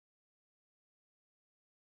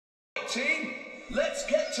team. Let's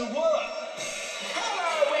get to work.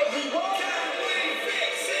 Hello, everyone. Can we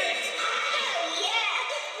fix it? Oh, yeah.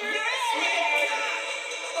 Yes, we can.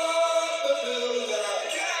 Bob the Builder.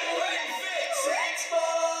 Can we fix it?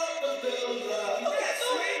 Bob the Builder. Yes,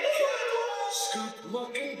 we can. Scoop,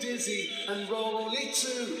 Muck and Dizzy and Rolly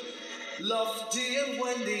too. Lofty and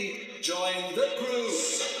Wendy join the crew.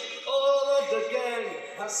 All of the gang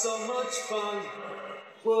have so much fun.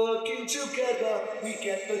 Working together, we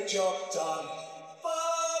get the job done.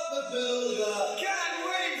 Bob the Builder. Can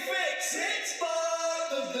we fix it?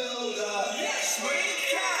 Bob the Builder. Yes, we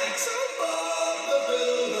can. So Bob the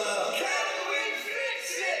Builder. Can we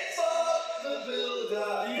fix it? Bob the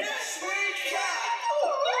Builder. Yes, we can.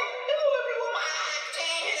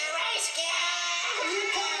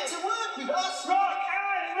 Rock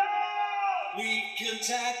and roll! We can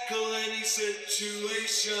tackle any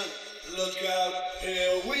situation. Look out,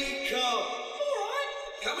 here we come. Alright,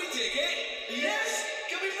 can we dig it? Yes.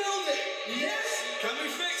 Can we build it? Yes. Can we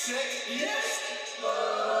fix it? Yes.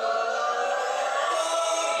 Bob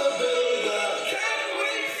the Builder. Can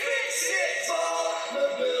we fix it? Bob the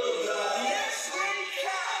Builder. Yes, we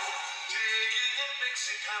can. Digging and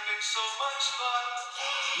mixing, having so much fun.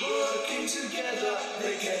 Working together,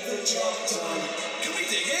 they get the job done. Can we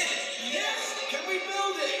dig it? Yes. Can we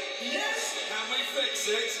build it? Yes. Can we fix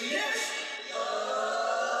it? Yes.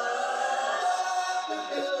 Bob the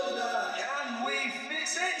Builder. Can we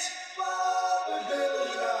fix it? Bob the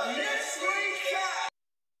Builder. Yes, we can.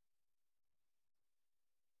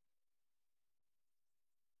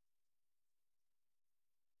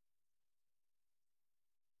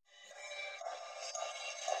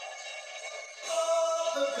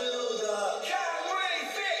 Bob the Builder. Can we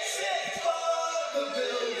fix it? Bob the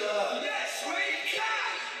Builder. Yes, we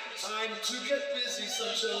can. Time to get busy,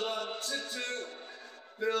 such a lot to do.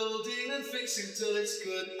 Building and fixing till it's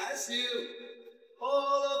good as new.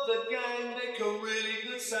 All of the gang make a really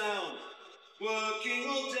good sound. Working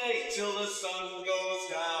all day till the sun goes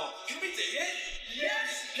down. Can we dig it?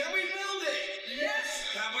 Yes. Can we build it? Yes.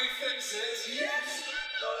 Can we fix it? Yes.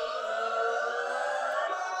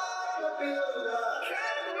 Bob the Builder.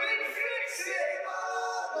 Can we fix it?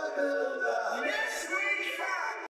 Bob the Builder. Yes,